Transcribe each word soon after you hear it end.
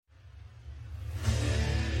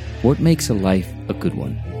What makes a life a good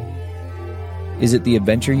one? Is it the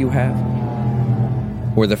adventure you have?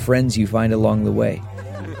 Or the friends you find along the way?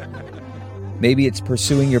 Maybe it's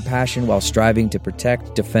pursuing your passion while striving to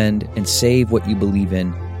protect, defend, and save what you believe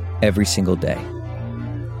in every single day.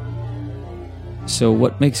 So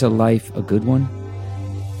what makes a life a good one?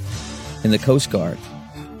 In the Coast Guard,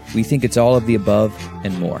 we think it's all of the above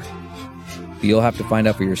and more. But you'll have to find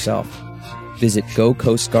out for yourself. Visit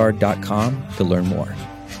gocoastguard.com to learn more.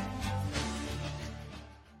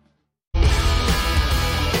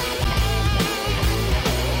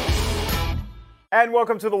 And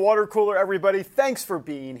welcome to the Water Cooler, everybody. Thanks for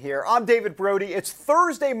being here. I'm David Brody. It's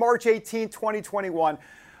Thursday, March 18, 2021.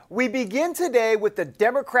 We begin today with the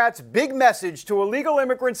Democrats' big message to illegal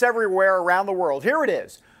immigrants everywhere around the world. Here it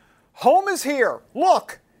is. Home is here.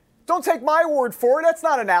 Look, don't take my word for it. That's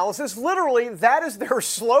not analysis. Literally, that is their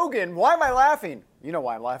slogan. Why am I laughing? You know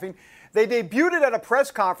why I'm laughing. They debuted it at a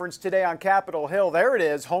press conference today on Capitol Hill. There it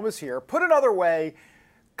is. Home is here. Put another way.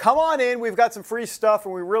 Come on in, we've got some free stuff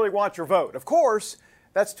and we really want your vote. Of course,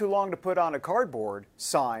 that's too long to put on a cardboard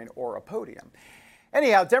sign or a podium.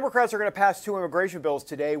 Anyhow, Democrats are going to pass two immigration bills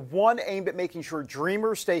today, one aimed at making sure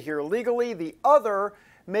dreamers stay here legally, the other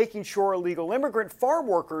making sure illegal immigrant farm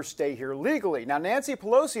workers stay here legally. Now, Nancy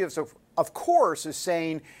Pelosi, of course, is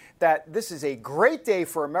saying that this is a great day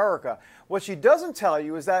for America. What she doesn't tell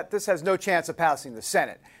you is that this has no chance of passing the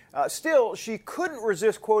Senate. Still, she couldn't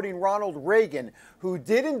resist quoting Ronald Reagan, who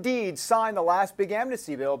did indeed sign the last big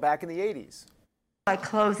amnesty bill back in the 80s.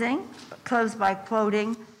 Close by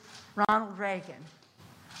quoting Ronald Reagan.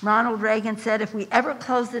 Ronald Reagan said, if we ever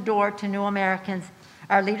close the door to new Americans,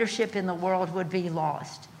 our leadership in the world would be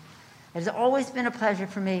lost. It has always been a pleasure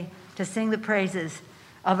for me to sing the praises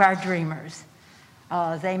of our dreamers.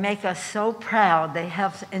 They make us so proud. They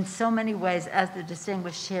have in so many ways, as the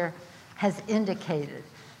distinguished chair has indicated.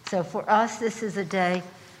 So for us, this is a day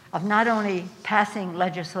of not only passing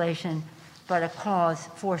legislation, but a cause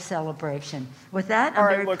for celebration. With that, I'm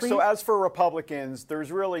very pleased. So as for Republicans,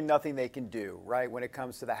 there's really nothing they can do, right, when it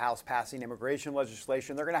comes to the House passing immigration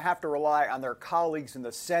legislation. They're going to have to rely on their colleagues in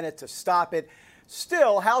the Senate to stop it.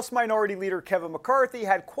 Still, House Minority Leader Kevin McCarthy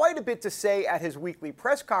had quite a bit to say at his weekly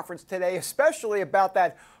press conference today, especially about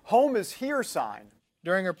that home is here sign.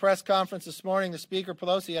 During her press conference this morning, the Speaker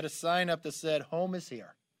Pelosi had a sign up that said, home is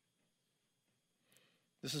here.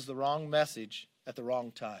 This is the wrong message at the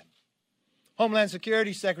wrong time. Homeland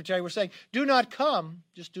Security Secretary, we're saying, do not come,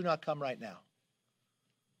 just do not come right now.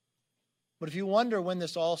 But if you wonder when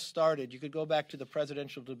this all started, you could go back to the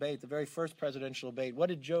presidential debate, the very first presidential debate. What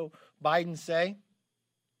did Joe Biden say?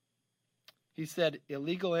 He said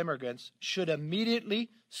illegal immigrants should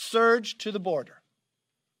immediately surge to the border.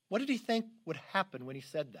 What did he think would happen when he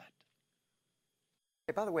said that?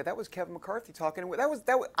 Hey, by the way, that was Kevin McCarthy talking.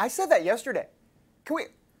 I said that yesterday.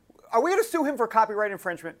 Are we going to sue him for copyright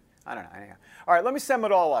infringement? I don't know. Anyhow. All right, let me sum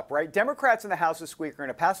it all up, right? Democrats in the House this week are going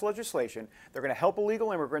to pass legislation. They're going to help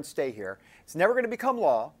illegal immigrants stay here. It's never going to become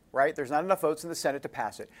law, right? There's not enough votes in the Senate to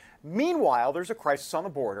pass it. Meanwhile, there's a crisis on the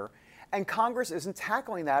border, and Congress isn't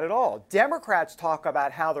tackling that at all. Democrats talk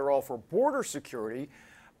about how they're all for border security,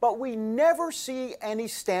 but we never see any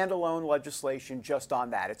standalone legislation just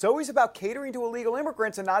on that. It's always about catering to illegal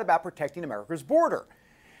immigrants and not about protecting America's border.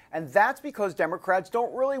 And that's because Democrats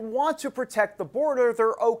don't really want to protect the border.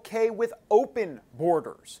 They're okay with open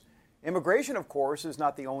borders. Immigration, of course, is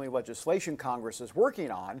not the only legislation Congress is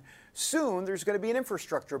working on. Soon, there's going to be an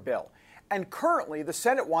infrastructure bill. And currently, the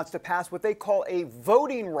Senate wants to pass what they call a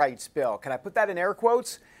voting rights bill. Can I put that in air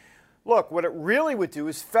quotes? Look, what it really would do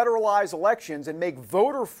is federalize elections and make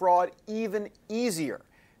voter fraud even easier.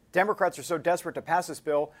 Democrats are so desperate to pass this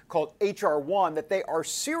bill called H.R. 1 that they are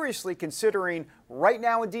seriously considering right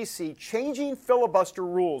now in D.C. changing filibuster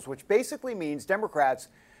rules, which basically means Democrats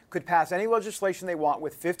could pass any legislation they want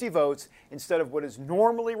with 50 votes instead of what is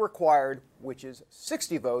normally required, which is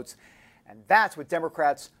 60 votes. And that's what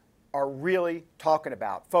Democrats are really talking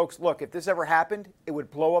about. Folks, look, if this ever happened, it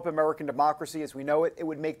would blow up American democracy as we know it. It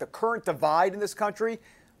would make the current divide in this country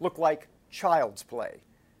look like child's play.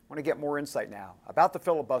 I want to get more insight now about the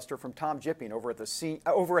filibuster from Tom Jipping over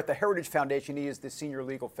at the Heritage Foundation. He is the senior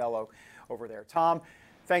legal fellow over there. Tom,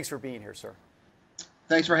 thanks for being here, sir.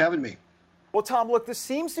 Thanks for having me. Well, Tom, look, this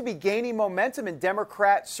seems to be gaining momentum in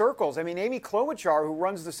Democrat circles. I mean, Amy Klobuchar, who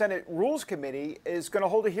runs the Senate Rules Committee, is going to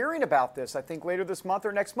hold a hearing about this, I think, later this month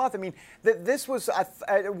or next month. I mean, this was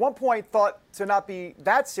at one point thought to not be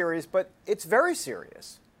that serious, but it's very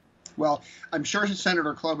serious. Well, I'm sure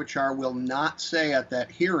Senator Klobuchar will not say at that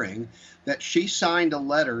hearing that she signed a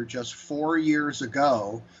letter just 4 years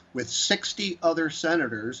ago with 60 other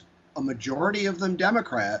senators a majority of them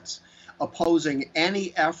Democrats, opposing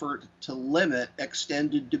any effort to limit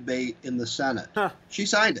extended debate in the Senate. She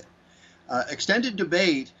signed it. Extended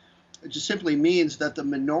debate just simply means that the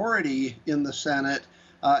minority in the Senate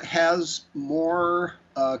has more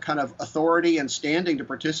kind of authority and standing to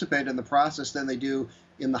participate in the process than they do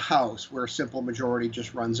in the House, where a simple majority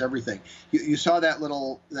just runs everything. You saw that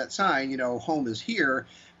sign, home is here.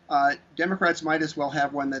 Democrats might as well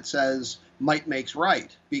have one that says might makes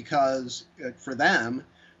right, because for them,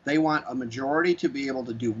 they want a majority to be able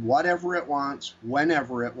to do whatever it wants,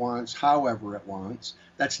 whenever it wants, however it wants.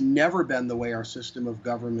 That's never been the way our system of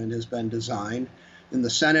government has been designed. In the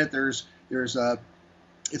Senate,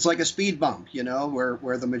 it's like a speed bump,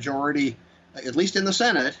 where the majority, at least in the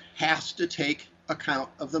Senate, has to take account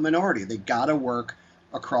of the minority. They got to work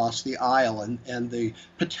across the aisle, and the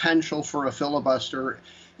potential for a filibuster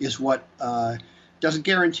is what doesn't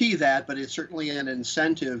guarantee that, but it's certainly an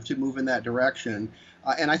incentive to move in that direction.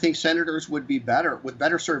 And I think senators would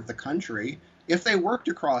better serve the country if they worked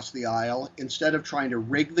across the aisle instead of trying to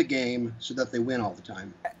rig the game so that they win all the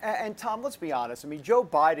time. And Tom, let's be honest. I mean, Joe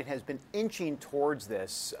Biden has been inching towards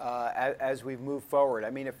this as we've moved forward. I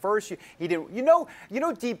mean, at first he didn't.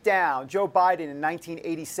 Deep down, Joe Biden in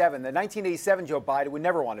 1987, the 1987 Joe Biden would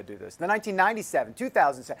never want to do this. The 1997,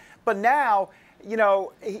 2007, but now,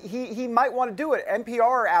 he might want to do it.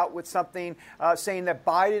 NPR out with something saying that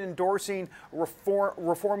Biden endorsing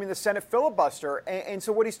reforming the Senate filibuster. And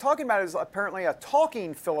so what he's talking about is apparently a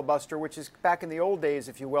talking filibuster, which is back in the old days,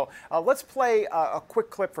 if you will. Let's play a quick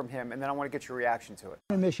clip from him, and then I want to get your reaction to it.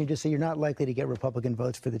 Mission, just say you're not likely to get Republican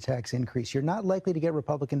votes for the tax increase. You're not likely to get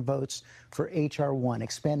Republican votes for H.R. 1,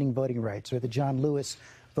 expanding voting rights, or the John Lewis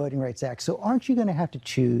Voting Rights Act. So aren't you going to have to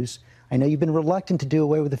choose? I know you've been reluctant to do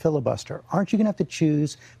away with the filibuster. Aren't you going to have to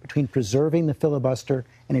choose between preserving the filibuster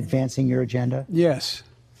and advancing your agenda? Yes.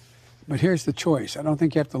 But here's the choice. I don't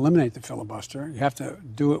think you have to eliminate the filibuster. You have to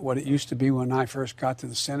do it what it used to be when I first got to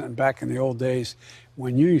the Senate and back in the old days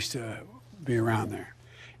when you used to be around there.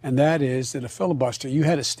 And that is that a filibuster, you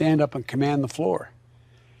had to stand up and command the floor.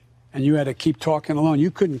 And you had to keep talking alone.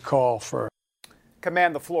 You couldn't call for...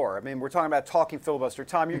 Command the floor. I mean, we're talking about talking filibuster.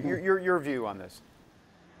 Tom, your view on this?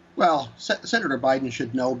 Well, Senator Biden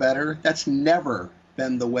should know better. That's never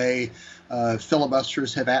been the way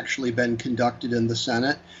filibusters have actually been conducted in the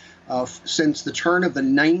Senate. Since the turn of the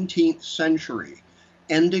 19th century,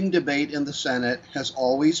 ending debate in the Senate has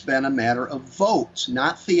always been a matter of votes,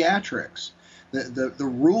 not theatrics. The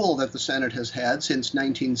rule that the Senate has had since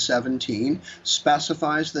 1917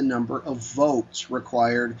 specifies the number of votes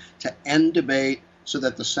required to end debate so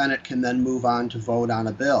that the Senate can then move on to vote on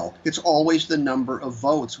a bill. It's always the number of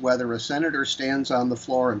votes, whether a senator stands on the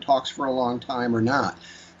floor and talks for a long time or not.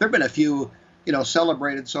 There have been a few,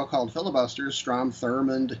 celebrated so-called filibusters, Strom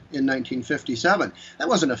Thurmond in 1957. That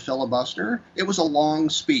wasn't a filibuster. It was a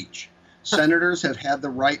long speech. Senators have had the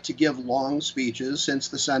right to give long speeches since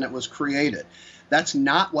the Senate was created. That's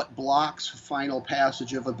not what blocks final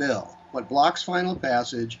passage of a bill. What blocks final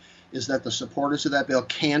passage is that the supporters of that bill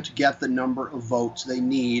can't get the number of votes they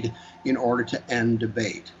need in order to end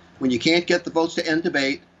debate. When you can't get the votes to end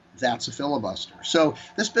debate, that's a filibuster. So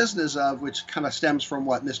this business of, which kind of stems from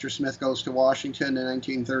what Mr. Smith Goes to Washington in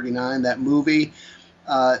 1939, that movie,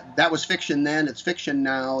 that was fiction then, it's fiction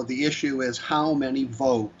now. The issue is how many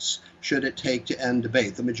votes should it take to end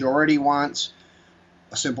debate? The majority wants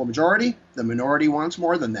a simple majority. The minority wants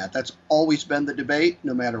more than that. That's always been the debate,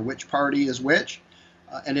 no matter which party is which.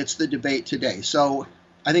 And it's the debate today. So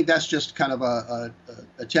I think that's just kind of a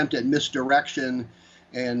attempt at misdirection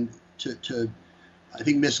and to I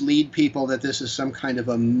think mislead people that this is some kind of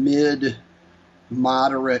a mid-moderate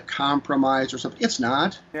compromise or something. It's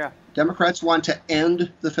not. Yeah. Democrats want to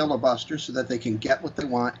end the filibuster so that they can get what they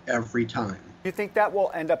want every time. Do you think that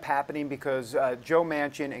will end up happening because Joe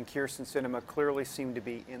Manchin and Kyrsten Sinema clearly seem to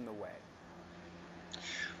be in the way?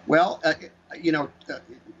 Well,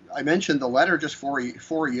 I mentioned the letter just 4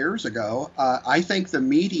 years ago. I think the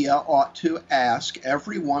media ought to ask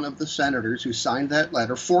every one of the senators who signed that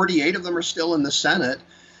letter. 48 of them are still in the Senate.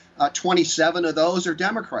 27 of those are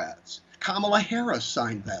Democrats. Kamala Harris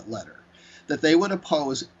signed that letter, that they would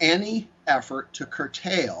oppose any effort to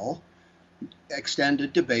curtail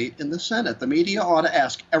extended debate in the Senate. The media ought to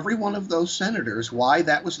ask every one of those senators why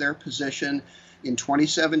that was their position in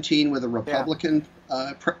 2017 with a Republican,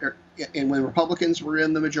 and when Republicans were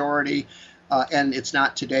in the majority, and it's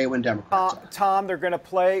not today when Democrats are. Tom, they're going to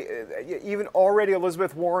play, even already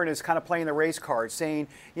Elizabeth Warren is kind of playing the race card, saying,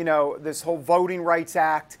 this whole Voting Rights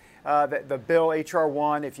Act, the bill HR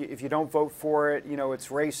 1. If you don't vote for it, it's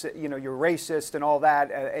racist. You're racist and all that.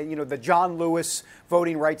 The John Lewis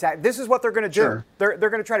Voting Rights Act. This is what they're going to do. Sure. They're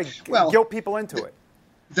going to try to guilt people into it.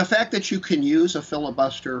 The fact that you can use a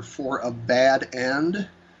filibuster for a bad end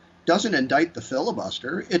doesn't indict the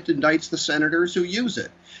filibuster. It indicts the senators who use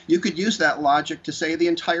it. You could use that logic to say the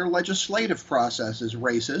entire legislative process is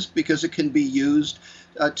racist because it can be used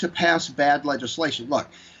to pass bad legislation. Look,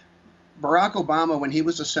 Barack Obama, when he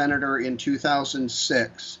was a senator in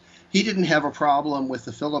 2006, he didn't have a problem with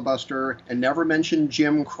the filibuster and never mentioned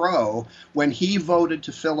Jim Crow when he voted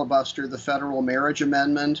to filibuster the federal marriage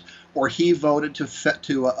amendment, or he voted to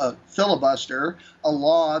filibuster a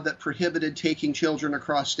law that prohibited taking children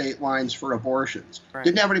across state lines for abortions. Right.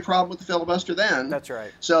 Didn't have any problem with the filibuster then. That's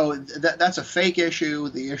right. So that's a fake issue.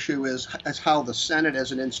 The issue is how the Senate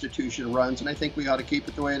as an institution runs, and I think we ought to keep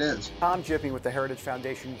it the way it is. Tom Jipping with the Heritage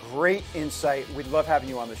Foundation. Great insight. We'd love having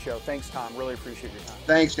you on the show. Thanks, Tom. Really appreciate your time.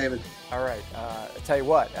 Thanks, David. All right. I'll tell you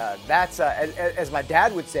what, that's, as my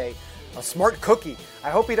dad would say, a smart cookie. I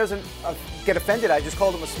hope he doesn't get offended. I just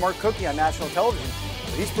called him a smart cookie on national television.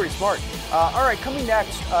 But he's pretty smart. All right, coming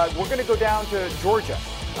next, we're going to go down to Georgia.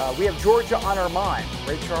 We have Georgia on our mind.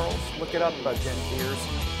 Ray Charles, look it up, Jen Beers.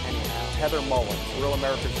 Anyhow, Heather Mullins, Real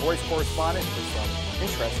America's Voice correspondent, for some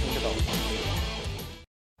interesting developments.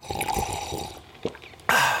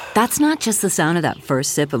 That's not just the sound of that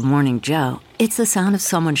first sip of Morning Joe. It's the sound of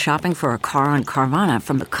someone shopping for a car on Carvana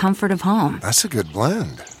from the comfort of home. That's a good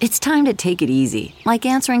blend. It's time to take it easy, like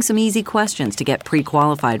answering some easy questions to get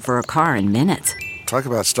pre-qualified for a car in minutes. Talk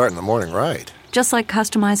about starting the morning right. Just like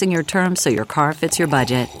customizing your terms so your car fits your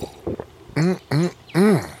budget.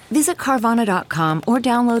 Visit Carvana.com or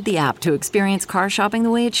download the app to experience car shopping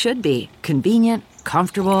the way it should be. Convenient,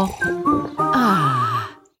 comfortable. Ah.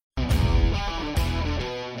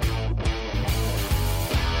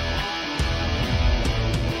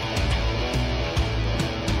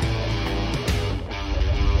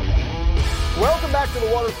 Welcome back to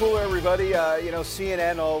the water cooler, everybody.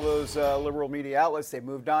 CNN, all those liberal media outlets, they've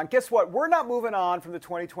moved on. Guess what? We're not moving on from the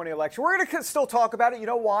 2020 election. We're going to still talk about it. You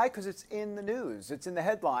know why? Because it's in the news. It's in the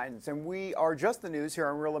headlines. And we are just the news here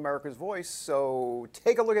on Real America's Voice. So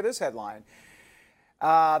take a look at this headline.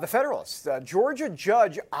 The Federalist. Georgia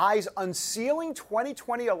judge eyes unsealing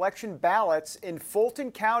 2020 election ballots in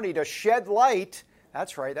Fulton County to shed light.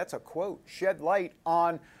 That's right. That's a quote. Shed light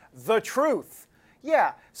on the truth.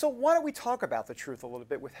 Yeah, so why don't we talk about the truth a little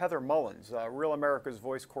bit with Heather Mullins, Real America's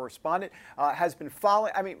Voice correspondent, has been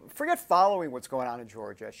forget following what's going on in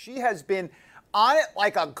Georgia. She has been on it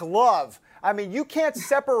like a glove. I mean, you can't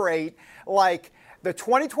separate like the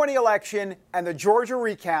 2020 election and the Georgia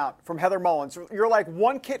recount from Heather Mullins. You're like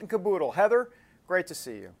one kit and caboodle. Heather, great to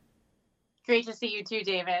see you. Great to see you too,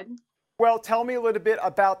 David. Well, tell me a little bit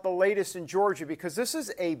about the latest in Georgia, because this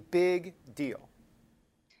is a big deal.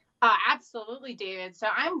 Absolutely, David. So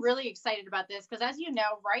I'm really excited about this because, as you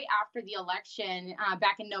know, right after the election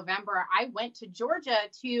back in November, I went to Georgia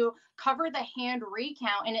to cover the hand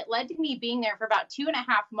recount, and it led to me being there for about 2.5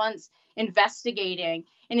 months investigating.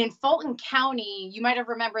 And in Fulton County, you might have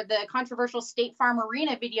remembered the controversial State Farm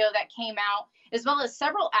Arena video that came out, as well as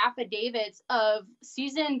several affidavits of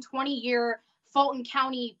seasoned 20-year Fulton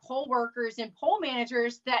County poll workers and poll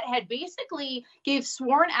managers that had basically gave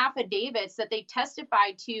sworn affidavits that they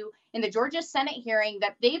testified to in the Georgia Senate hearing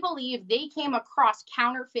that they believe they came across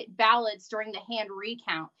counterfeit ballots during the hand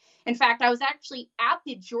recount. In fact, I was actually at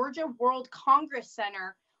the Georgia World Congress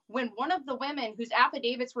Center when one of the women whose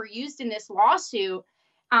affidavits were used in this lawsuit,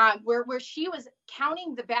 where she was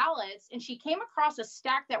counting the ballots, and she came across a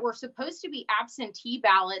stack that were supposed to be absentee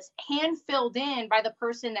ballots hand filled in by the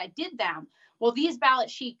person that did them. Well, these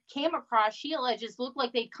ballots she came across, she alleges, looked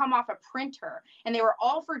like they'd come off a printer, and they were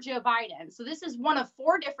all for Joe Biden. So this is one of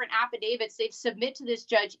 4 different affidavits they've submitted to this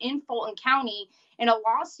judge in Fulton County in a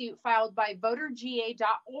lawsuit filed by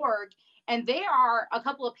voterga.org. And they are a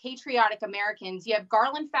couple of patriotic Americans. You have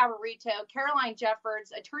Garland Favorito, Caroline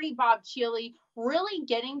Jeffords, attorney Bob Cheely, really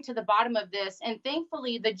getting to the bottom of this. And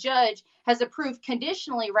thankfully, the judge has approved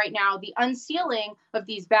conditionally right now the unsealing of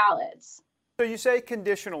these ballots. So you say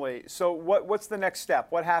conditionally. So what's the next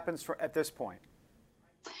step? What happens at this point?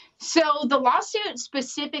 So the lawsuit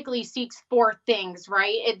specifically seeks 4 things,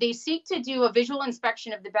 right? They seek to do a visual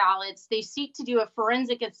inspection of the ballots. They seek to do a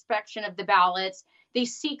forensic inspection of the ballots. They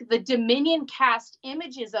seek the Dominion cast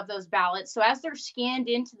images of those ballots. So as they're scanned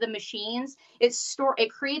into the machines, it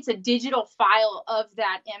creates a digital file of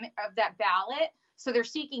that ballot. So they're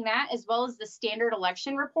seeking that, as well as the standard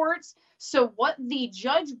election reports. So what the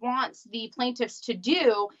judge wants the plaintiffs to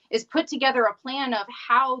do is put together a plan of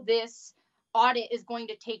how this audit is going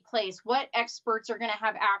to take place, what experts are going to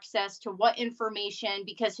have access to what information,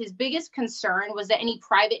 because his biggest concern was that any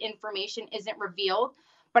private information isn't revealed.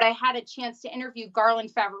 But I had a chance to interview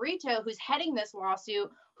Garland Favorito, who's heading this lawsuit,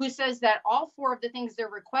 who says that all 4 of the things they're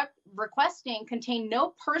requesting contain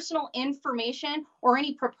no personal information or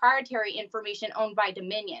any proprietary information owned by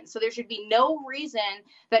Dominion. So there should be no reason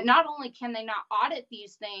that not only can they not audit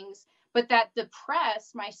these things, but that the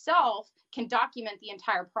press, myself, can document the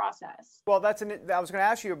entire process. Well, I was going to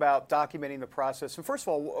ask you about documenting the process. And first of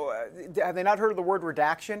all, have they not heard of the word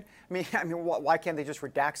redaction? I mean, why can't they just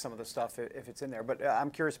redact some of the stuff if it's in there? But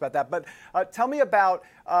I'm curious about that. But tell me about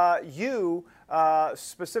you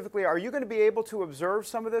specifically. Are you going to be able to observe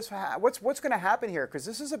some of this? What's going to happen here? Because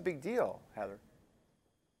this is a big deal, Heather.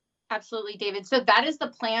 Absolutely, David. So that is the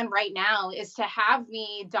plan right now, is to have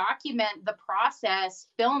me document the process,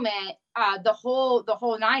 film it, the whole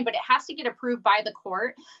 9, but it has to get approved by the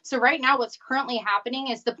court. So right now, what's currently happening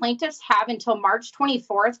is the plaintiffs have until March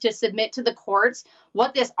 24th to submit to the courts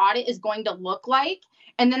what this audit is going to look like.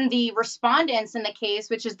 And then the respondents in the case,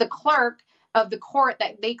 which is the clerk of the court,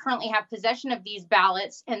 that they currently have possession of these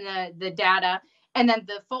ballots and the data, and then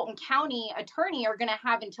the Fulton County attorney are going to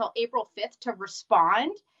have until April 5th to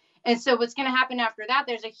respond. And so what's going to happen after that,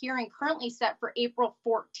 there's a hearing currently set for April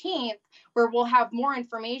 14th, where we'll have more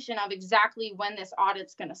information of exactly when this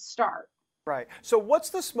audit's going to start. Right. So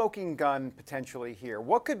what's the smoking gun potentially here?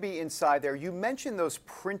 What could be inside there? You mentioned those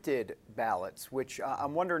printed ballots, which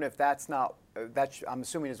I'm wondering if I'm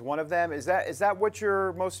assuming is one of them. Is that what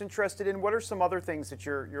you're most interested in? What are some other things that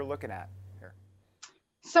you're looking at?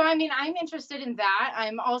 So, I mean, I'm interested in that.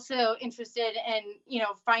 I'm also interested in,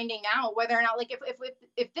 finding out whether or not, like,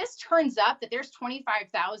 if this turns up that there's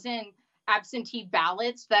 25,000 absentee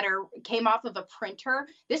ballots that came off of a printer,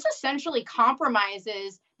 this essentially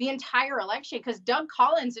compromises the entire election, because Doug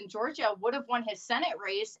Collins in Georgia would have won his Senate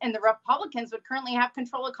race and the Republicans would currently have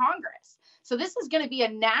control of Congress. So this is going to be a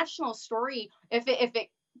national story if it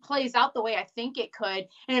plays out the way I think it could.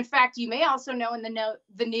 And in fact, you may also know in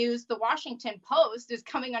the news, the Washington Post is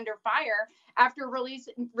coming under fire after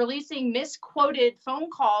releasing misquoted phone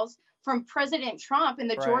calls from President Trump and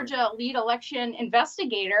the Georgia lead election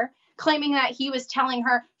investigator, claiming that he was telling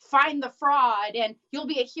her, find the fraud and you'll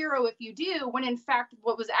be a hero if you do, when in fact,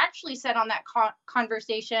 what was actually said on that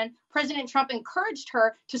conversation, President Trump encouraged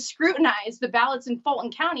her to scrutinize the ballots in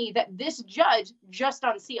Fulton County that this judge just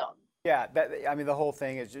unsealed. Yeah, the whole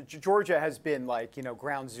thing is Georgia has been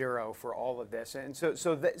ground zero for all of this. And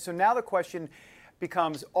so now the question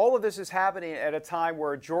becomes, all of this is happening at a time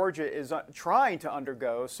where Georgia is trying to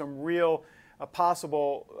undergo some real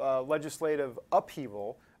possible legislative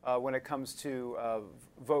upheaval when it comes to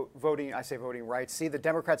voting. I say voting rights. See, the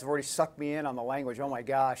Democrats have already sucked me in on the language. Oh my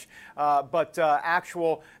gosh. But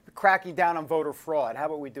actual cracking down on voter fraud. How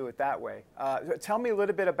about we do it that way? Tell me a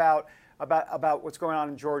little bit about what's going on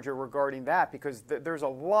in Georgia regarding that, because there's a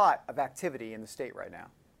lot of activity in the state right now.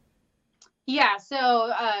 Yeah,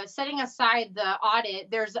 so setting aside the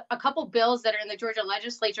audit, there's a couple bills that are in the Georgia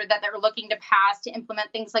legislature that they're looking to pass to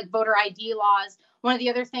implement things like voter ID laws. One of the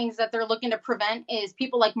other things that they're looking to prevent is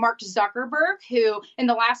people like Mark Zuckerberg, who in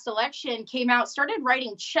the last election started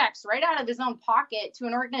writing checks right out of his own pocket to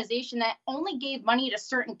an organization that only gave money to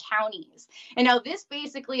certain counties. And now this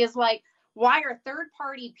basically is like, why are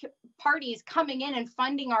third-party parties coming in and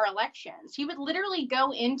funding our elections? He would literally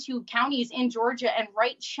go into counties in Georgia and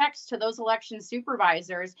write checks to those election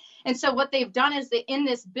supervisors. And so what they've done is that in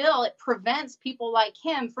this bill, it prevents people like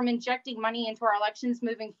him from injecting money into our elections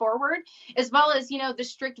moving forward, as well as, the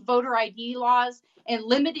strict voter ID laws and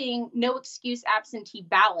limiting no excuse absentee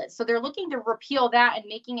ballots. So they're looking to repeal that and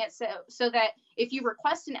making it so that if you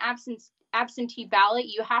request an absentee ballot,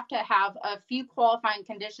 you have to have a few qualifying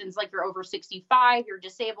conditions, like you're over 65, you're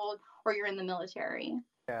disabled, or you're in the military.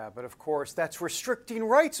 Yeah, but of course, that's restricting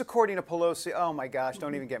rights, according to Pelosi. Oh my gosh,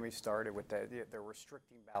 don't even get me started with the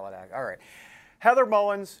Restricting Ballot Act. All right. Heather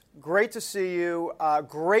Mullins, great to see you.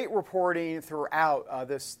 Great reporting throughout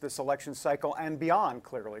this election cycle and beyond,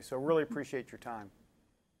 clearly. So really appreciate your time.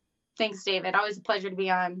 Thanks, David. Always a pleasure to be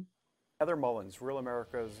on. Heather Mullins, Real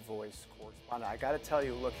America's Voice correspondent. I got to tell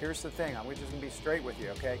you, look, here's the thing. I'm just going to be straight with you,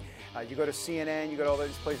 okay? You go to CNN, you go to all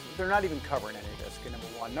these places. They're not even covering any of this, okay, number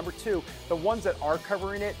one. Number two, the ones that are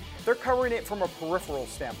covering it, they're covering it from a peripheral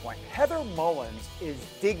standpoint. Heather Mullins is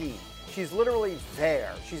digging. She's literally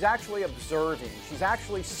there. She's actually observing. She's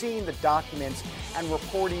actually seeing the documents and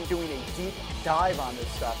reporting, doing a deep dive on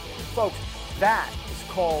this stuff. Folks, that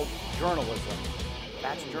is called journalism.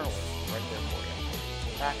 That's journalism right there for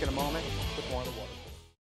you. Back in a moment with more of the Water.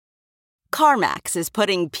 CarMax is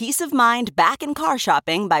putting peace of mind back in car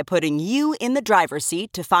shopping by putting you in the driver's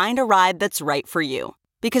seat to find a ride that's right for you.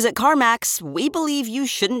 Because at CarMax, we believe you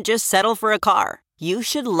shouldn't just settle for a car. You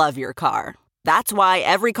should love your car. That's why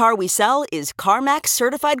every car we sell is CarMax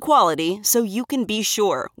certified quality, so you can be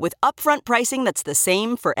sure with upfront pricing that's the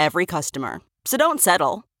same for every customer. So don't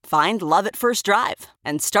settle. Find love at first drive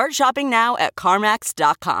and start shopping now at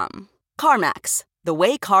CarMax.com. CarMax, the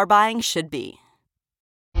way car buying should be.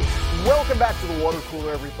 Welcome back to the water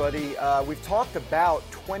cooler, everybody. We've talked about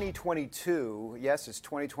 2022. Yes, it's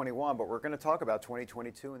 2021, but we're going to talk about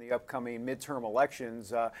 2022 in the upcoming midterm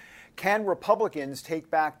elections. Can Republicans take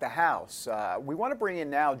back the House? We want to bring in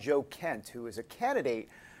now Joe Kent, who is a candidate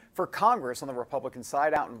for Congress on the Republican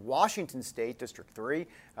side out in Washington State, District 3,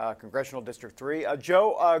 Congressional District 3.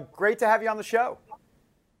 Joe, great to have you on the show.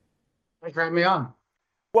 Thanks for having me on.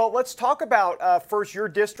 Well, let's talk about first your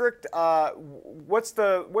district. What's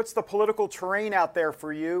the political terrain out there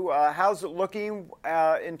for you? How's it looking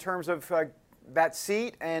in terms of that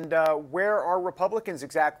seat, and where are Republicans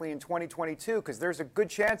exactly in 2022? Because there's a good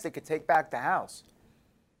chance they could take back the House.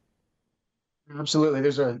 Absolutely.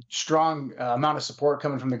 There's a strong amount of support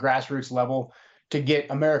coming from the grassroots level to get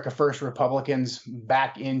America First Republicans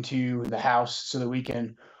back into the House so that we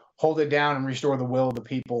can hold it down and restore the will of the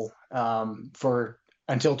people for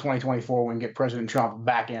until 2024 when we get President Trump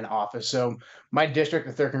back in office. So my district,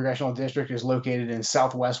 the 3rd Congressional District, is located in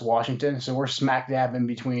Southwest Washington. So we're smack dab in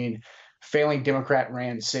between failing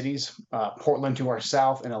Democrat-ran cities, Portland to our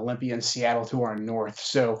south and Olympia and Seattle to our north.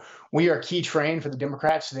 So we are key terrain for the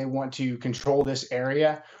Democrats. They want to control this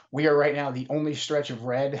area. We are right now the only stretch of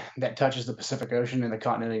red that touches the Pacific Ocean in the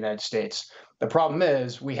continental United States. The problem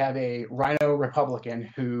is we have a rhino Republican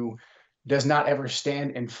who does not ever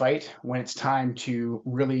stand and fight when it's time to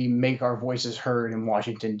really make our voices heard in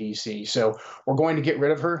Washington, D.C. So we're going to get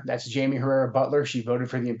rid of her. That's Jamie Herrera Butler. She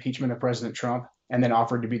voted for the impeachment of President Trump and then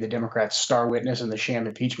offered to be the Democrats' star witness in the sham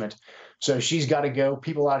impeachment. So she's got to go.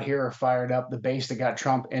 People out here are fired up. The base that got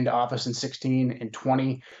Trump into office in 16 and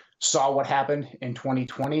 20 saw what happened in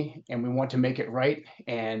 2020, and we want to make it right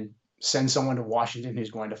and send someone to Washington who's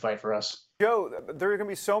going to fight for us. Joe, there are going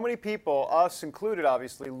to be so many people, us included,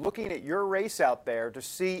 obviously, looking at your race out there to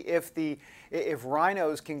see if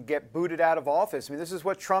rhinos can get booted out of office. I mean, this is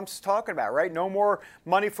what Trump's talking about, right? No more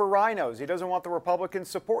money for rhinos. He doesn't want the Republicans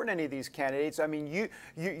supporting any of these candidates. I mean,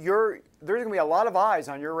 there's going to be a lot of eyes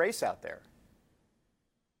on your race out there.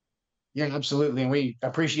 Yeah, absolutely. And we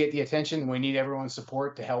appreciate the attention. We need everyone's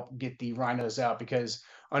support to help get the rhinos out because,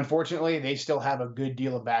 unfortunately, they still have a good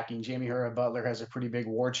deal of backing. Jamie Herrera Butler has a pretty big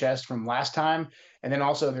war chest from last time. And then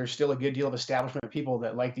also there's still a good deal of establishment people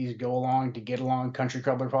that like these go along to get along country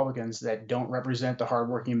club Republicans that don't represent the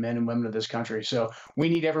hardworking men and women of this country. So we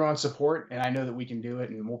need everyone's support, and I know that we can do it,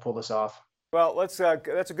 and we'll pull this off. Well, that's a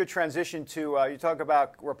good transition to, you talk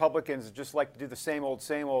about Republicans just like to do the same old,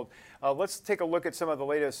 same old. Let's take a look at some of the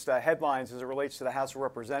latest headlines as it relates to the House of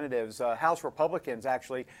Representatives. House Republicans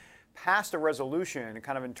actually passed a resolution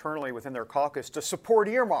kind of internally within their caucus to support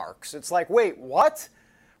earmarks. It's like, wait, what?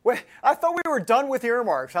 Wait, I thought we were done with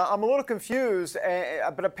earmarks. I'm a little confused,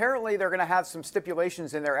 but apparently they're going to have some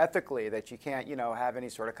stipulations in there ethically that you can't, have any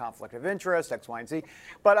sort of conflict of interest, X, Y, and Z.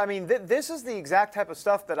 But I mean, this is the exact type of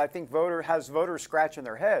stuff that I think has voters scratching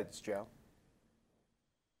their heads, Joe.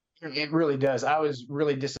 It really does. I was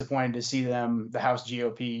really disappointed to see the House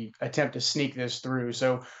GOP attempt to sneak this through.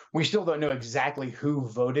 So we still don't know exactly who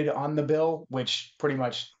voted on the bill, which pretty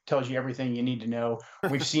much tells you everything you need to know.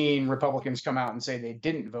 We've seen Republicans come out and say they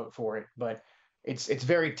didn't vote for it, but it's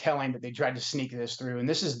very telling that they tried to sneak this through. And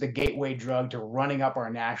this is the gateway drug to running up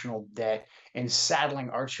our national debt and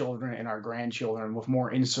saddling our children and our grandchildren with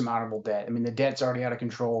more insurmountable debt. I mean, the debt's already out of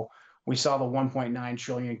control. We saw the $1.9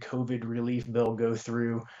 trillion COVID relief bill go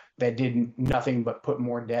through that did nothing but put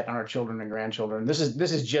more debt on our children and grandchildren. This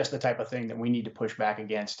is just the type of thing that we need to push back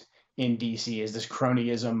against in DC, is this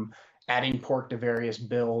cronyism, adding pork to various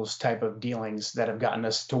bills type of dealings that have gotten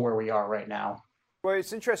us to where we are right now. Well,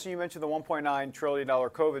 it's interesting you mentioned the $1.9 trillion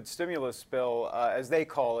COVID stimulus bill, as they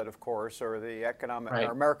call it, of course, or the Economic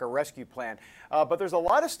or America Rescue Plan. But there's a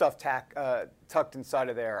lot of stuff tucked inside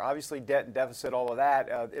of there. Obviously, debt and deficit, all of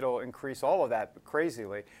that. It'll increase all of that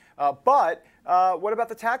crazily. But what about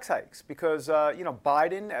the tax hikes? Because,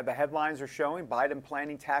 Biden, the headlines are showing Biden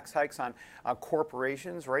planning tax hikes on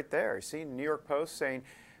corporations right there. You see New York Post saying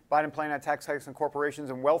Biden planning on tax hikes on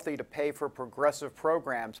corporations and wealthy to pay for progressive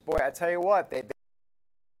programs. Boy, I tell you what,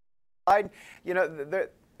 Biden,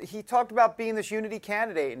 he talked about being this unity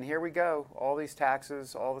candidate, and here we go. All these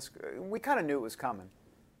taxes, all this. We kind of knew it was coming.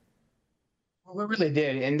 Well, we really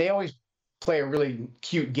did, and they always play a really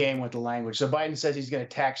cute game with the language. So Biden says he's going to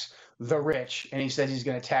tax the rich, and he says he's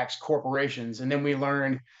going to tax corporations. And then we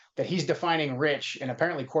learn that he's defining rich and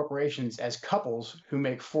apparently corporations as couples who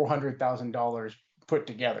make $400,000 put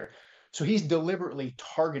together. So he's deliberately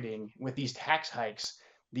targeting with these tax hikes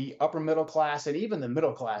the upper middle class and even the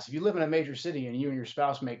middle class. If you live in a major city and you and your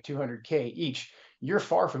spouse make $200K each, you're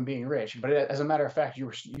far from being rich. But as a matter of fact,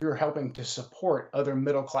 you're helping to support other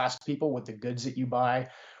middle class people with the goods that you buy,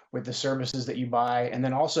 with the services that you buy. And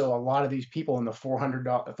then also a lot of these people in the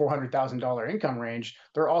 $400,000 income range,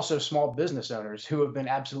 they're also small business owners who have been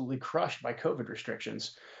absolutely crushed by COVID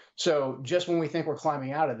restrictions. So just when we think we're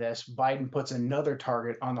climbing out of this, Biden puts another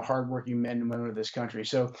target on the hardworking men and women of this country.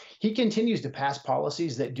 So he continues to pass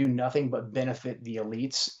policies that do nothing but benefit the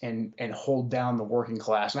elites and hold down the working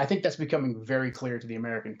class. And I think that's becoming very clear to the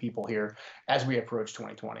American people here as we approach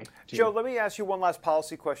 2020. Joe, let me ask you one last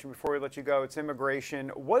policy question before we let you go. It's immigration.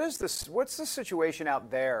 What's the situation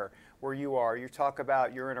out there where you are? You talk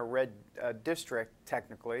about you're in a red district,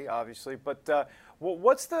 technically, obviously, but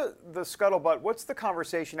what's the scuttlebutt? What's the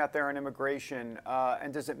conversation out there on immigration?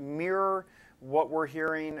 And does it mirror what we're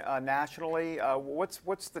hearing nationally?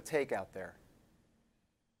 What's the take out there?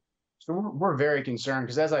 So we're very concerned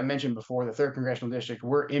because, as I mentioned before, the 3rd Congressional District,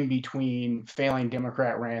 we're in between failing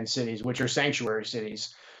Democrat-ran cities, which are sanctuary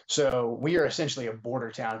cities. So we are essentially a border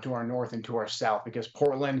town to our north and to our south because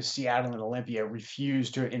Portland, Seattle, and Olympia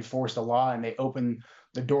refuse to enforce the law, and they open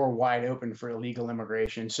the door wide open for illegal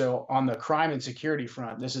immigration. So on the crime and security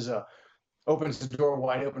front, this opens the door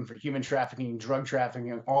wide open for human trafficking, drug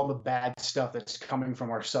trafficking, and all the bad stuff that's coming from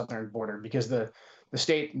our southern border because the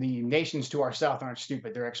nations to our south aren't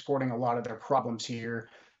stupid. They're exporting a lot of their problems here.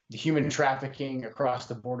 The human trafficking across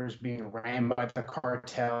the borders being ran by the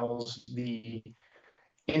cartels, the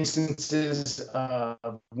instances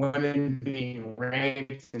of women being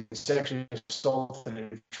raped and sexually assaulted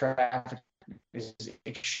and trafficked is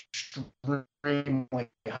extremely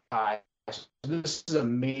high. So this is a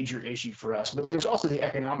major issue for us. But there's also the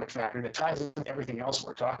economic factor that ties into everything else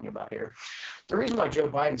we're talking about here. The reason why Joe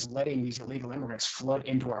Biden's letting these illegal immigrants flood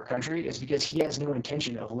into our country is because he has no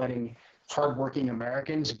intention of letting hardworking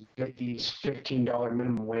Americans get these $15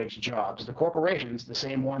 minimum wage jobs. The corporations, the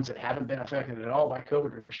same ones that haven't been affected at all by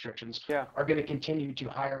COVID restrictions, are going to continue to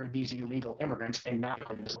hire these illegal immigrants and not.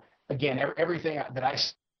 Again, everything that I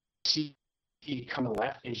see coming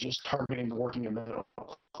left is just targeting the working and middle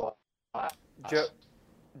class.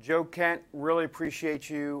 Joe Kent, really appreciate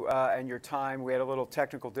you and your time. We had a little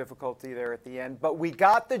technical difficulty there at the end, but we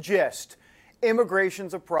got the gist.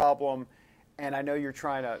 Immigration's a problem. And I know you're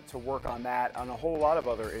trying to work on that, on a whole lot of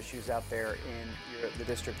other issues out there in the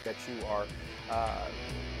district that you are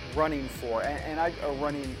running for, and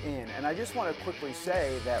running in. And I just want to quickly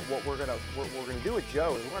say that what we're gonna do with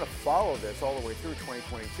Joe is we're gonna follow this all the way through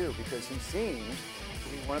 2022 because he seems to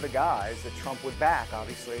be one of the guys that Trump would back,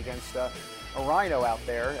 obviously, against a rhino out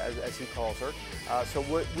there, as he calls her. So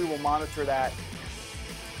we will monitor that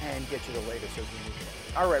and get you the latest as we move forward.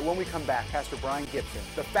 All right, when we come back, Pastor Brian Gibson,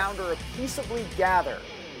 the founder of Peaceably Gather.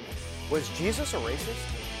 Was Jesus a racist?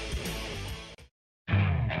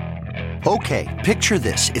 Okay, picture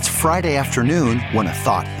this. It's Friday afternoon when a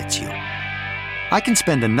thought hits you. I can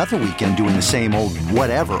spend another weekend doing the same old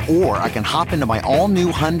whatever, or I can hop into my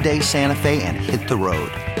all-new Hyundai Santa Fe and hit the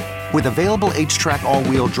road. With available H-Track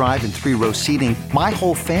all-wheel drive and 3-row seating, my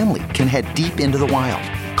whole family can head deep into the wild.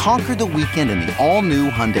 Conquer the weekend in the all-new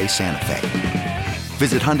Hyundai Santa Fe.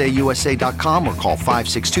 Visit HyundaiUSA.com or call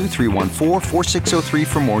 562-314-4603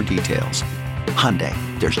 for more details. Hyundai,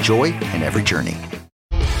 there's joy in every journey.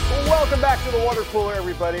 Welcome back to the water cooler,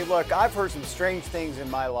 everybody. Look, I've heard some strange things in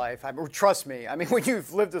my life. Trust me. I mean, when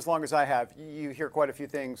you've lived as long as I have, you hear quite a few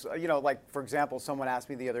things. Like, for example, someone asked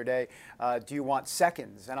me the other day, do you want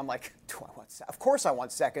seconds? And I'm like, of course I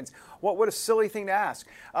want seconds. What a silly thing to ask.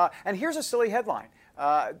 And here's a silly headline.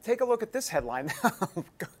 Take a look at this headline.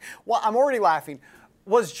 Well, I'm already laughing.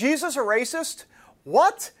 Was Jesus a racist?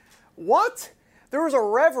 What? There was a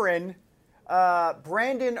Reverend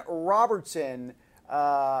Brandon Robertson.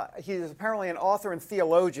 He's apparently an author and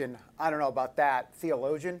theologian. I don't know about that.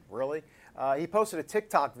 Theologian? Really? He posted a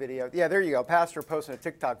TikTok video. Yeah, there you go. Pastor posted a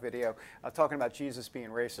TikTok video talking about Jesus being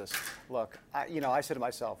racist. Look, I said to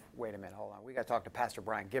myself, wait a minute, hold on. We got to talk to Pastor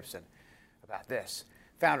Brian Gibson about this.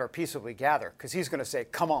 Founder of Peaceably Gather, because he's going to say,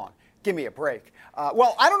 come on, give me a break.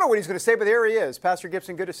 Well, I don't know what he's going to say, but there he is. Pastor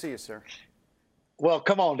Gibson, good to see you, sir. Well,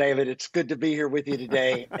 come on, David. It's good to be here with you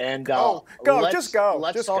today. And let's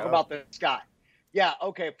talk about this guy. Yeah,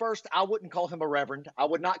 okay. First, I wouldn't call him a reverend. I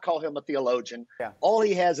would not call him a theologian. Yeah. All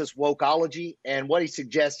he has is wokeology, and what he's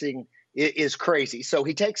suggesting is crazy. So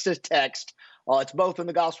he takes this text. It's both in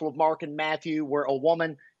the Gospel of Mark and Matthew, where a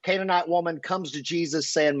woman, Canaanite woman, comes to Jesus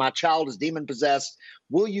saying, "My child is demon possessed.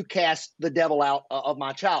 Will you cast the devil out of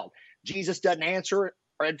my child?" Jesus doesn't answer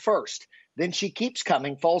at first. Then she keeps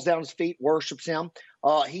coming, falls down his feet, worships him.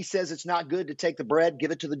 He says it's not good to take the bread,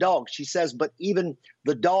 give it to the dogs. She says, but even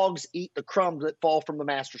the dogs eat the crumbs that fall from the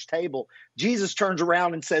master's table. Jesus turns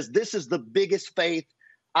around and says, this is the biggest faith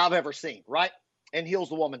I've ever seen, right? And heals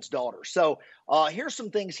the woman's daughter. So here's some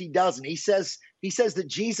things he doesn't. He says that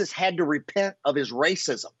Jesus had to repent of his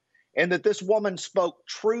racism and that this woman spoke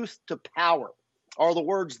truth to power are the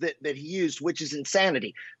words that he used, which is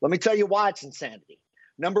insanity. Let me tell you why it's insanity.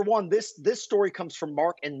 Number one, this story comes from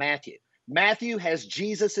Mark and Matthew. Matthew has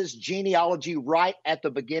Jesus's genealogy right at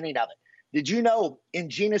the beginning of it. Did you know in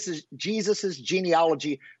Jesus's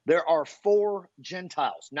genealogy, there are 4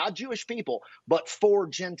 Gentiles, not Jewish people, but 4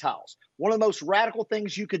 Gentiles. One of the most radical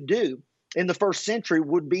things you could do in the first century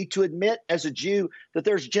would be to admit as a Jew that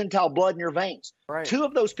there's Gentile blood in your veins. Right. 2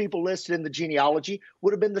 of those people listed in the genealogy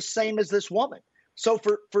would have been the same as this woman. So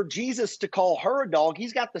for Jesus to call her a dog,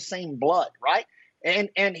 he's got the same blood, right?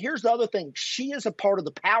 And here's the other thing. She is a part of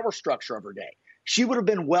the power structure of her day. She would have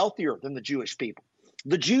been wealthier than the Jewish people.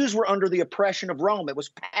 The Jews were under the oppression of Rome. It was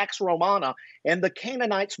Pax Romana, and the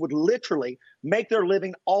Canaanites would literally make their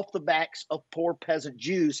living off the backs of poor peasant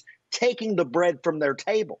Jews, taking the bread from their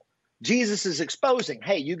table. Jesus is exposing,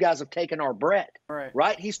 hey, you guys have taken our bread,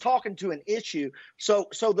 right? He's talking to an issue. So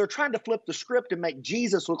they're trying to flip the script and make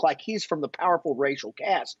Jesus look like he's from the powerful racial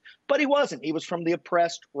caste, but he wasn't. He was from the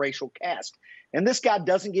oppressed racial caste. And this guy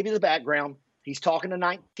doesn't give you the background. He's talking to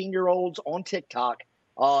 19-year-olds on TikTok.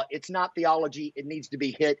 It's not theology. It needs to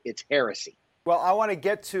be hit. It's heresy. Well, I want to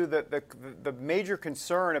get to the major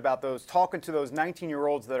concern about talking to those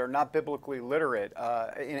 19-year-olds that are not biblically literate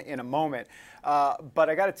in a moment. But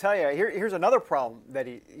I got to tell you, here's another problem that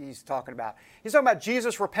he's talking about. He's talking about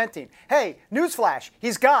Jesus repenting. Hey, newsflash,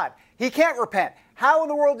 he's God. He can't repent. How in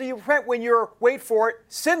the world do you repent when you're, wait for it,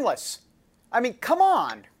 sinless? I mean, come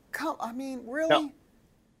on. Really?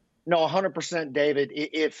 No, 100%, David.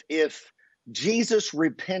 If Jesus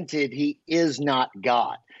repented, he is not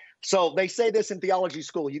God. So they say this in theology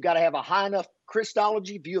school. You got to have a high enough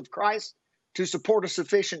Christology view of Christ to support a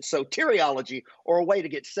sufficient soteriology or a way to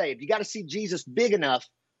get saved. You got to see Jesus big enough,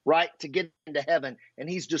 right, to get into heaven. And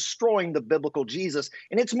he's destroying the biblical Jesus.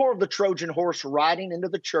 And it's more of the Trojan horse riding into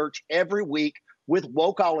the church every week with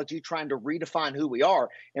wokeology, trying to redefine who we are.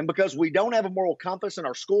 And because we don't have a moral compass in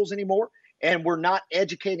our schools anymore, and we're not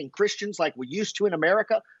educating Christians like we used to in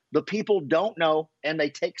America, the people don't know, and they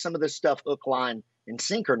take some of this stuff hook, line, and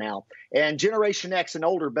sinker now. And Generation X and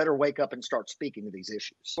older better wake up and start speaking to these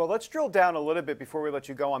issues. Well, let's drill down a little bit before we let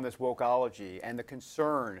you go on this wokeology and the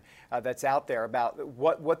concern that's out there about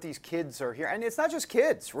what these kids are hearing. And it's not just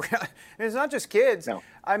kids. It's not just kids. No.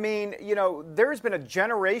 I mean, there's been a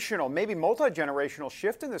generational, maybe multi-generational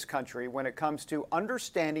shift in this country when it comes to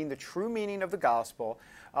understanding the true meaning of the gospel.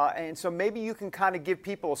 And so maybe you can kind of give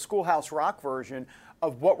people a Schoolhouse Rock version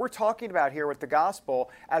of what we're talking about here with the gospel,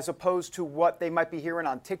 as opposed to what they might be hearing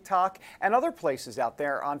on TikTok and other places out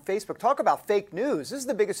there on Facebook. Talk about fake news. This is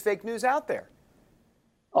the biggest fake news out there.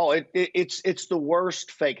 Oh, it's the worst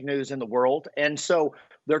fake news in the world. And so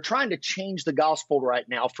they're trying to change the gospel right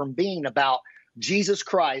now from being about Jesus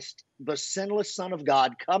Christ, the sinless Son of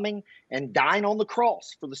God, coming and dying on the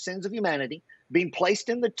cross for the sins of humanity, being placed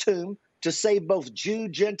in the tomb to save both Jew,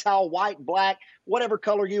 Gentile, white, black, whatever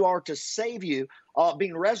color you are, to save you,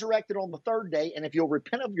 being resurrected on the 3rd day. And if you'll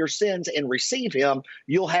repent of your sins and receive him,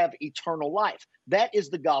 you'll have eternal life. That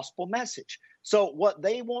is the gospel message. So what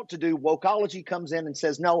they want to do, wokeology comes in and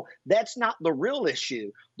says, no, that's not the real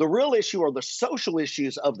issue. The real issue are the social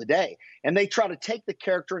issues of the day. And they try to take the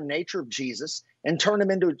character and nature of Jesus and turn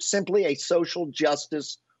him into simply a social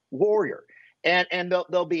justice warrior. And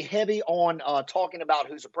they'll be heavy on talking about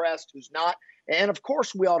who's oppressed, who's not. And of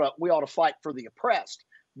course, we ought to fight for the oppressed.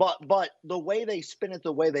 But the way they spin it,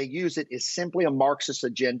 the way they use it, is simply a Marxist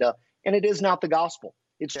agenda, and it is not the gospel.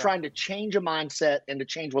 It's trying to change a mindset and to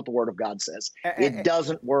change what the Word of God says. It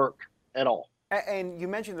doesn't work at all. And you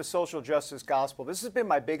mentioned the social justice gospel. This has been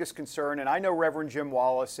my biggest concern, and I know Reverend Jim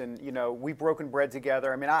Wallace, and we've broken bread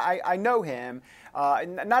together. I mean, I know him,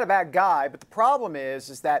 not a bad guy, but the problem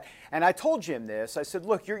is that, and I told Jim this, I said,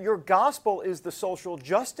 look, your gospel is the social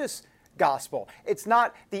justice gospel. It's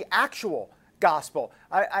not the actual gospel.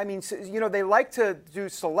 I mean, they like to do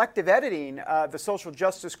selective editing, the social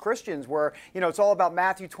justice Christians, where, it's all about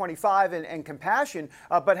Matthew 25 and compassion.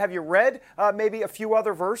 But have you read maybe a few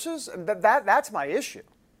other verses? That's my issue.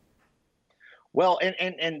 Well,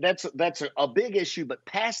 and that's a big issue, but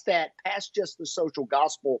past that, past just the social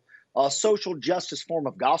gospel, social justice form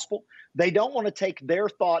of gospel, they don't want to take their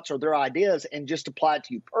thoughts or their ideas and just apply it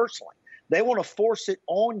to you personally. They want to force it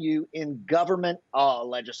on you in government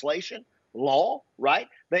legislation, law, right?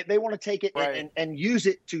 They want to take it and use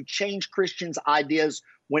it to change Christians' ideas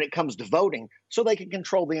when it comes to voting so they can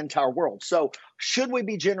control the entire world. So should we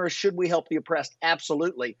be generous? Should we help the oppressed?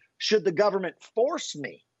 Absolutely. Should the government force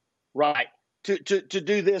me, right, to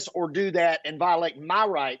do this or do that and violate my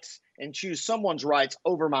rights and choose someone's rights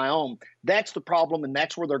over my own? That's the problem, and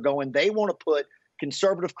that's where they're going. They want to put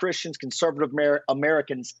conservative Christians, conservative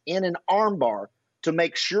Americans in an armbar to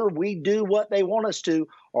make sure we do what they want us to,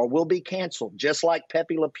 or we'll be canceled, just like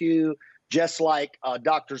Pepe Le Pew, just like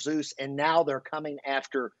Dr. Zeus, and now they're coming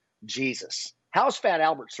after Jesus. How's Fat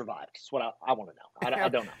Albert survived? That's what I want to know. I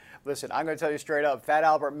don't know. Listen, I'm going to tell you straight up, Fat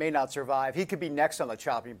Albert may not survive. He could be next on the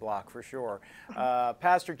chopping block for sure.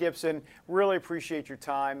 Pastor Gibson, really appreciate your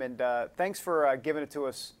time, and thanks for giving it to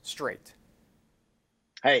us straight.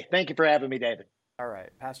 Hey, thank you for having me, David. All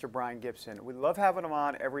right, Pastor Brian Gibson. We love having him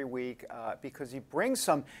on every week because he brings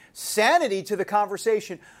some sanity to the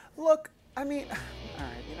conversation. Look, I mean, all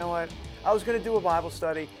right, you know what? I was going to do a Bible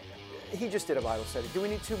study. He just did a Bible study. Do we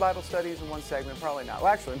need 2 Bible studies in one segment? Probably not.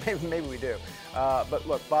 Well, actually, maybe we do. But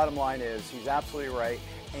look, bottom line is he's absolutely right,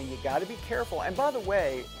 and you got to be careful. And by the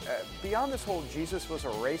way, beyond this whole Jesus was a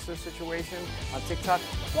racist situation on TikTok,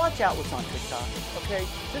 watch out what's on TikTok, okay?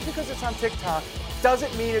 Just because it's on TikTok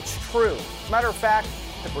doesn't mean it's true. As a matter of fact,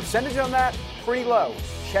 the percentage on that, pretty low.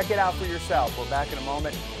 Check it out for yourself. We're back in a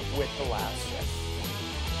moment with the last set.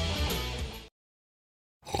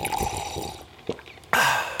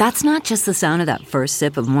 That's not just the sound of that first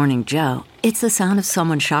sip of Morning Joe. It's the sound of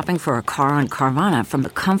someone shopping for a car on Carvana from the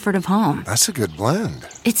comfort of home. That's a good blend.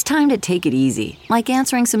 It's time to take it easy, like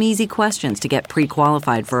answering some easy questions to get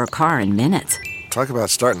pre-qualified for a car in minutes. Talk about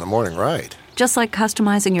starting the morning right. Just like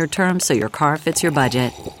customizing your terms so your car fits your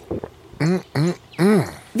budget.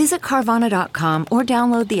 Visit Carvana.com or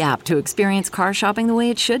download the app to experience car shopping the way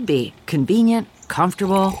it should be. Convenient,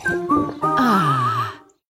 comfortable.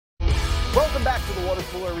 Welcome back to the water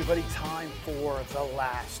cooler, everybody. Time for the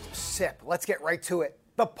last sip. Let's get right to it.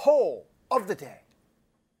 The poll of the day.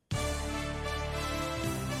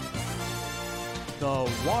 The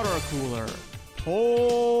water cooler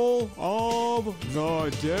poll of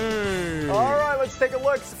the day. All right, let's take a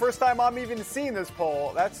look. It's the first time I'm even seeing this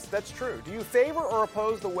poll. That's true. Do you favor or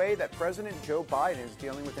oppose the way that President Joe Biden is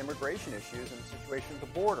dealing with immigration issues and the situation at the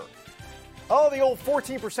border? Oh, the old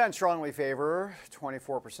 14% strongly favor,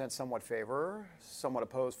 24% somewhat favor, somewhat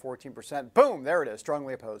opposed, 14%. Boom, there it is,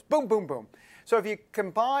 strongly opposed. Boom, boom, boom. So if you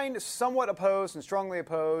combine somewhat opposed and strongly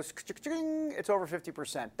opposed, it's over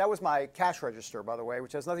 50%. That was my cash register, by the way,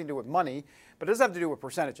 which has nothing to do with money, but it does have to do with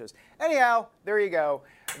percentages. Anyhow, there you go.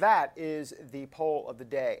 That is the poll of the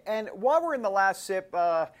day. And while we're in the last sip,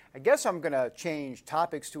 I guess I'm going to change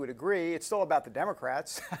topics to a degree. It's still about the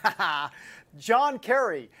Democrats. John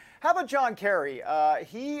Kerry. How about John Kerry?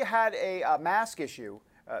 He had a mask issue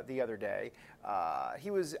the other day.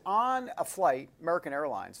 He was on a flight, American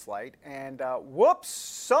Airlines flight, and whoops,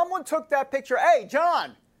 someone took that picture. Hey,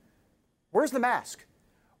 John, where's the mask?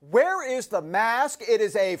 Where is the mask? It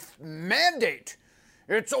is a mandate.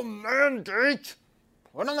 It's a mandate.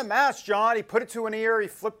 Put on the mask, John. He put it to an ear. He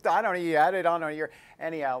flipped, I don't know, he had it on an ear.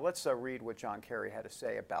 Anyhow, let's read what John Kerry had to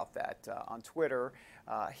say about that on Twitter.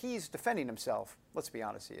 He's defending himself. Let's be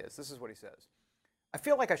honest, he is. This is what he says. I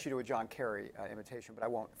feel like I should do a John Kerry imitation, but I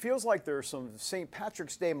won't. Feels like there's some St.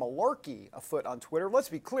 Patrick's Day malarkey afoot on Twitter. Let's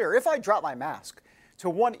be clear. If I drop my mask to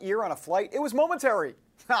one ear on a flight, it was momentary.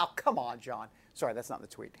 Oh, come on, John. Sorry, that's not in the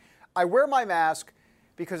tweet. I wear my mask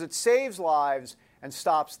because it saves lives and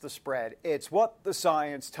stops the spread. It's what the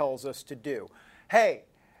science tells us to do. Hey,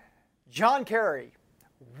 John Kerry,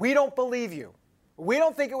 we don't believe you. We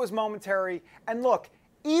don't think it was momentary. And look,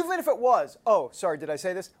 even if it was, oh, sorry, did I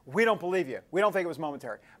say this? We don't believe you. We don't think it was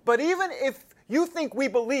momentary. But even if you think we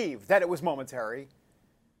believe that it was momentary,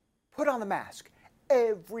 put on the mask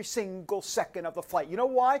every single second of the flight. You know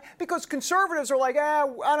why? Because conservatives are like, I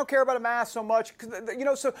don't care about a mask so much. You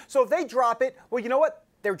know, so if they drop it, well, you know what?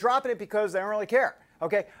 They're dropping it because they don't really care.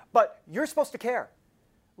 Okay? But you're supposed to care.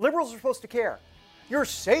 Liberals are supposed to care. You're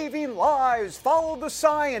saving lives. Follow the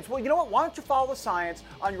science. Well, you know what? Why don't you follow the science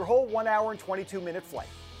on your whole 1 hour and 22-minute flight?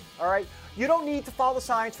 All right? You don't need to follow the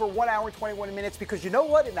science for 1 hour and 21 minutes because you know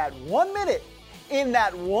what? In that 1 minute,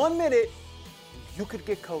 you could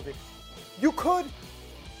get COVID. You could.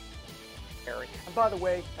 Harry. And by the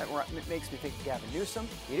way, that makes me think of Gavin Newsom.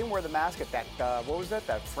 He didn't wear the mask at that, what was that?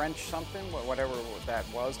 That French something, whatever that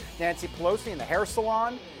was. Nancy Pelosi in the hair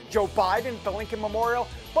salon. Joe Biden at the Lincoln Memorial.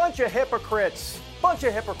 Bunch of hypocrites. Bunch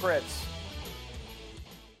of hypocrites.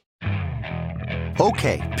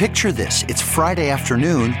 Okay, picture this. It's Friday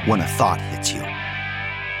afternoon when a thought hits you.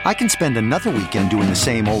 I can spend another weekend doing the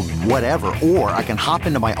same old whatever, or I can hop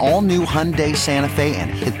into my all-new Hyundai Santa Fe and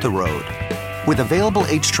hit the road. With available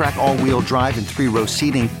H-Track all-wheel drive and 3-row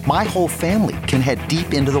seating, my whole family can head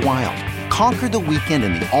deep into the wild. Conquer the weekend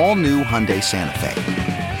in the all-new Hyundai Santa Fe.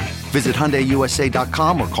 Visit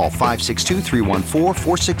HyundaiUSA.com or call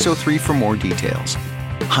 562-314-4603 for more details.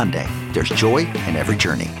 Hyundai, there's joy in every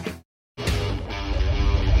journey.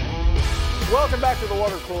 Welcome back to the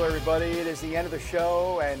water cooler, everybody. It is the end of the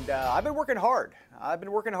show, and I've been working hard. Why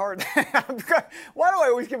do I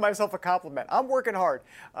always give myself a compliment? I'm working hard.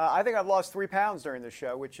 I think I've lost 3 pounds during the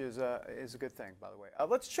show, which is a good thing, by the way.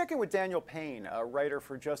 Let's check in with Daniel Payne, a writer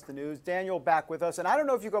for Just the News. Daniel, back with us. And I don't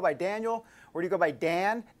know if you go by Daniel or do you go by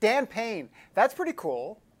Dan? Dan Payne. That's pretty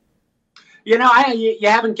cool. You know, you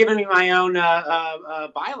haven't given me my own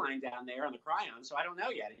byline down there on the Cryon, so I don't know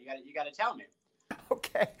yet. You got to tell me.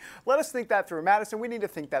 Okay, let us think that through. Madison, we need to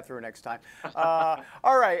think that through next time.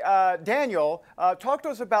 All right, Daniel, talk to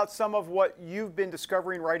us about some of what you've been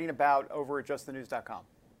discovering, writing about over at justthenews.com.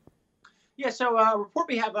 Yeah, so a report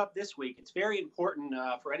we have up this week, it's very important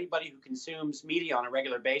for anybody who consumes media on a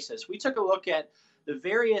regular basis. We took a look at the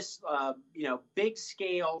various,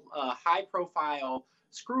 big-scale, high-profile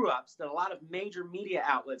screw-ups that a lot of major media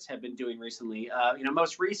outlets have been doing recently.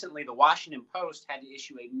 Most recently, the Washington Post had to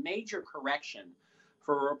issue a major correction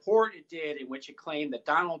for a report it did in which it claimed that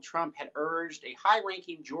Donald Trump had urged a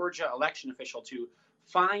high-ranking Georgia election official to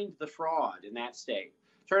find the fraud in that state.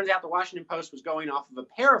 Turns out the Washington Post was going off of a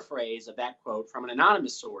paraphrase of that quote from an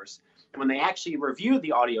anonymous source. And when they actually reviewed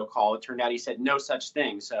the audio call, it turned out he said no such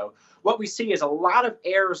thing. So what we see is a lot of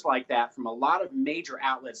errors like that from a lot of major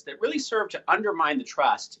outlets that really serve to undermine the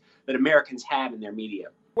trust that Americans have in their media.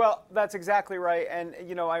 Well, that's exactly right. And,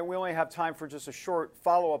 we only have time for just a short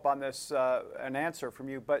follow-up on this, an answer from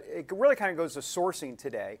you. But it really kind of goes to sourcing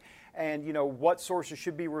today and, what sources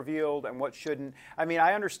should be revealed and what shouldn't. I mean,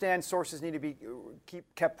 I understand sources need to be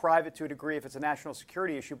kept private to a degree if it's a national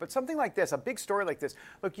security issue. But something like this, a big story like this,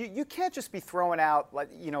 look, you can't just be throwing out, like,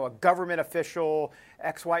 a government official,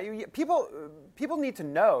 X, Y. People need to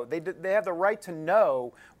know. They have the right to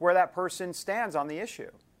know where that person stands on the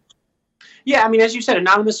issue. Yeah, I mean, as you said,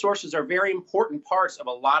 anonymous sources are very important parts of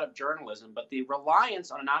a lot of journalism, but the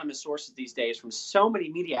reliance on anonymous sources these days from so many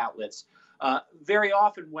media outlets, very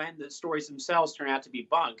often when the stories themselves turn out to be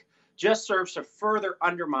bunk, just serves to further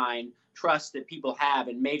undermine trust that people have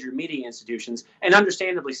in major media institutions, and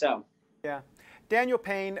understandably so. Yeah. Daniel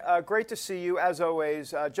Payne, great to see you, as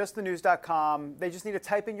always. JustTheNews.com. They just need to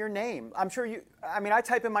type in your name. I'm sure I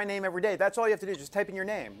type in my name every day. That's all you have to do. Just type in your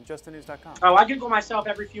name, JustTheNews.com. Oh, I Google myself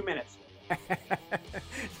every few minutes.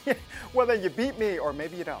 Yeah, well, then you beat me, or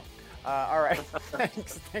maybe you don't. All right.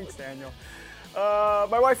 Thanks, Daniel.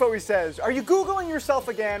 My wife always says, are you Googling yourself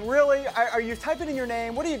again? Really? Are you typing in your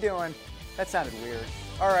name? What are you doing? That sounded weird.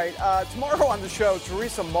 All right. Tomorrow on the show,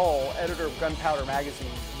 Teresa Moll, editor of Gunpowder Magazine.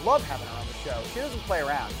 Love having her on the show. She doesn't play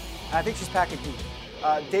around. And I think she's packing heat.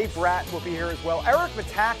 Dave Bratt will be here as well. Eric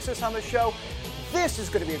Metaxas on the show. This is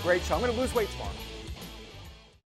going to be a great show. I'm going to lose weight tomorrow.